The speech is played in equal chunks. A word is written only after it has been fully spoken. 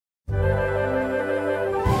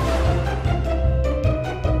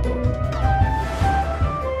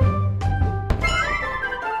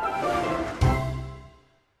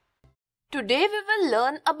Today we will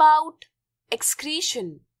learn about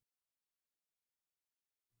excretion.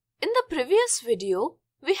 In the previous video,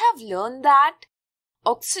 we have learned that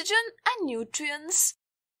oxygen and nutrients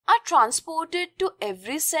are transported to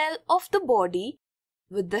every cell of the body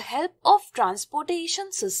with the help of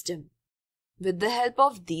transportation system. With the help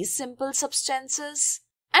of these simple substances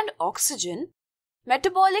and oxygen,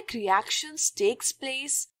 metabolic reactions takes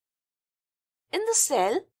place in the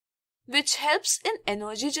cell, which helps in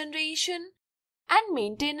energy generation and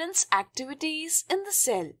maintenance activities in the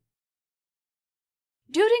cell.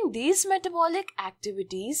 During these metabolic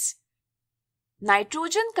activities,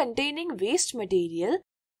 nitrogen-containing waste material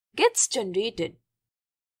gets generated.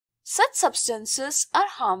 Such substances are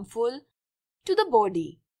harmful to the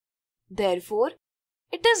body. Therefore,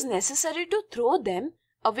 it is necessary to throw them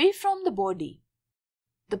away from the body.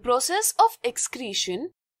 The process of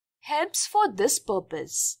excretion helps for this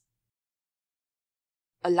purpose.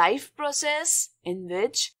 A life process in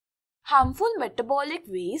which harmful metabolic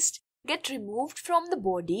waste get removed from the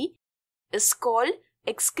body is called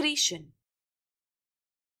excretion.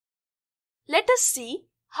 Let us see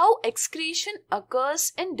how excretion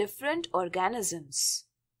occurs in different organisms.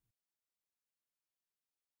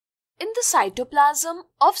 In the cytoplasm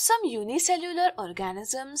of some unicellular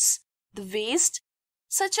organisms, the waste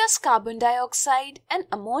such as carbon dioxide and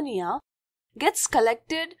ammonia gets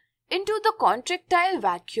collected into the contractile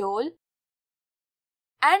vacuole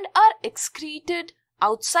and are excreted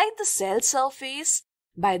outside the cell surface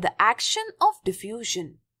by the action of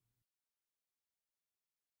diffusion.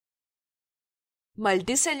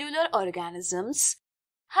 Multicellular organisms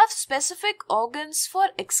have specific organs for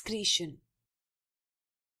excretion.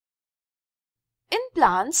 In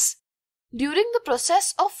plants, during the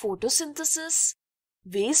process of photosynthesis,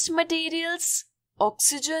 waste materials,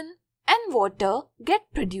 oxygen, and water get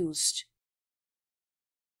produced.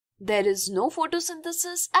 There is no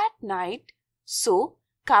photosynthesis at night, so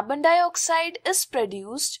carbon dioxide is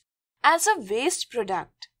produced as a waste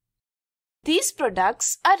product. These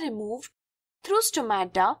products are removed through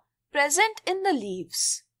stomata present in the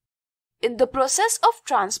leaves. In the process of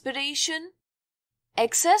transpiration,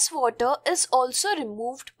 excess water is also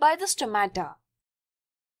removed by the stomata.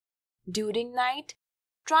 During night,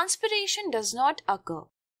 transpiration does not occur.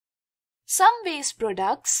 Some waste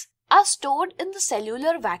products are stored in the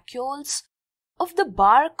cellular vacuoles of the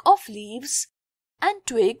bark of leaves and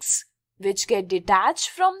twigs which get detached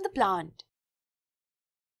from the plant.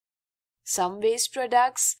 Some waste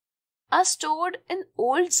products are stored in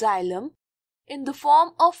old xylem in the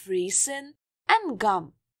form of resin and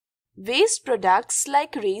gum. Waste products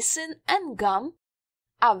like resin and gum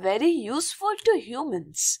are very useful to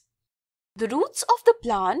humans. The roots of the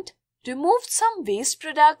plant removed some waste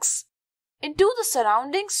products into the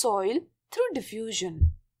surrounding soil through diffusion.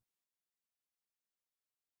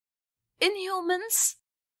 In humans,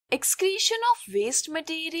 excretion of waste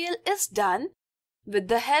material is done with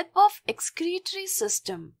the help of excretory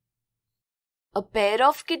system. A pair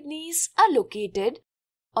of kidneys are located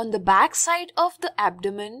on the back side of the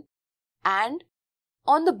abdomen and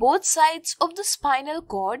on the both sides of the spinal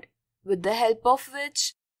cord, with the help of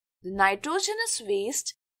which the nitrogenous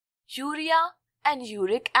waste, urea and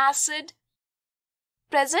uric acid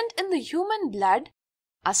present in the human blood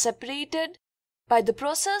are separated by the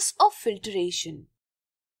process of filtration.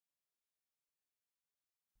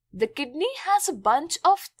 The kidney has a bunch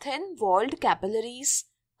of thin-walled capillaries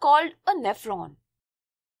called a nephron.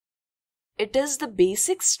 It is the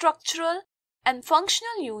basic structural and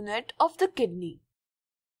functional unit of the kidney.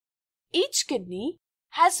 Each kidney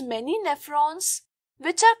has many nephrons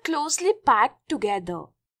which are closely packed together.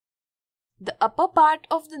 The upper part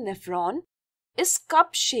of the nephron is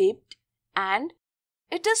cup-shaped and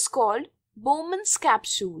it is called Bowman's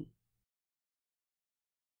capsule.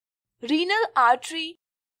 Renal artery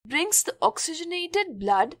brings the oxygenated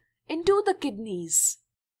blood into the kidneys.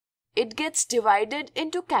 It gets divided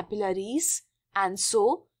into capillaries and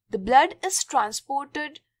so the blood is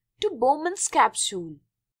transported to Bowman's capsule.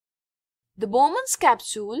 The Bowman's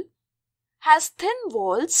capsule has thin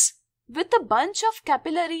walls with a bunch of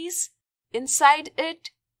capillaries inside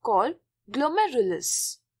it called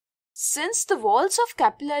glomerulus. Since the walls of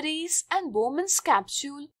capillaries and Bowman's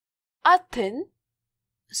capsule are thin,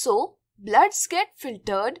 so bloods get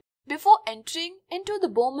filtered before entering into the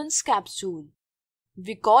Bowman's capsule.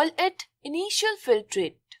 We call it initial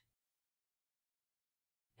filtrate.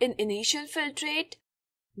 In initial filtrate,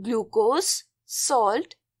 glucose,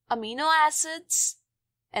 salt, amino acids,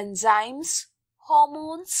 enzymes,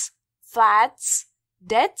 hormones, fats,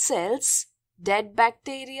 dead cells, dead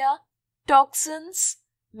bacteria, toxins,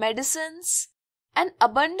 medicines, an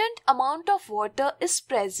abundant amount of water is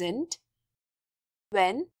present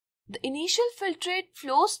when the initial filtrate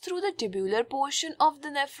flows through the tubular portion of the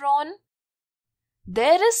nephron.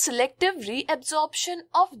 There is selective reabsorption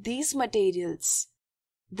of these materials.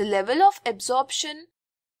 The level of absorption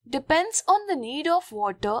depends on the need of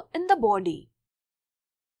water in the body.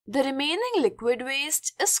 The remaining liquid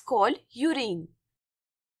waste is called urine.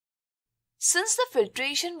 Since the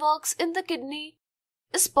filtration works in the kidney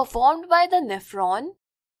is performed by the nephron,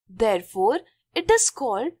 therefore it is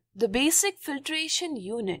called the basic filtration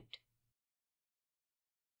unit.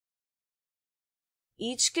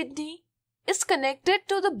 Each kidney is connected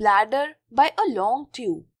to the bladder by a long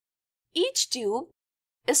tube. Each tube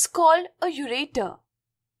is called a ureter.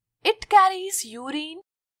 It carries urine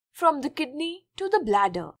from the kidney to the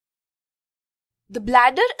bladder. The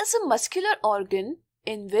bladder is a muscular organ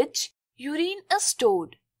in which urine is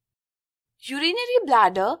stored. Urinary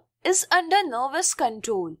bladder is under nervous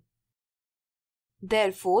control.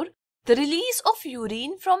 Therefore, the release of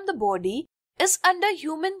urine from the body is under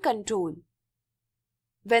human control.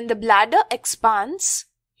 When the bladder expands,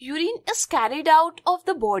 urine is carried out of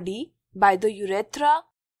the body by the urethra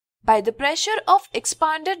by the pressure of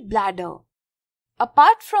expanded bladder.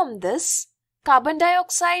 Apart from this, carbon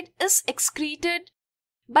dioxide is excreted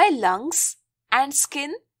by lungs and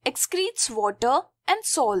skin excretes water and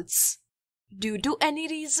salts. Due to any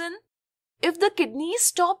reason, if the kidneys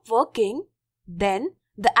stop working, then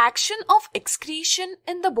the action of excretion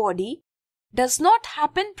in the body does not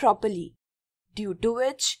happen properly, due to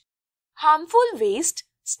which harmful waste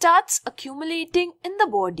starts accumulating in the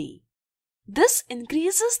body. This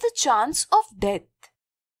increases the chance of death.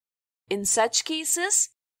 In such cases,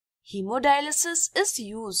 hemodialysis is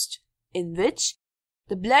used, in which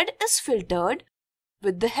the blood is filtered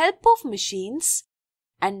with the help of machines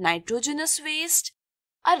and nitrogenous waste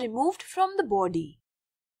are removed from the body.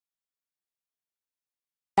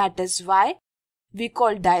 That is why we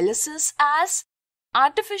call dialysis as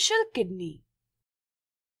artificial kidney.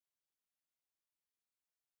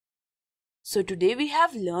 So today we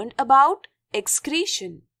have learned about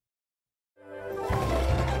excretion.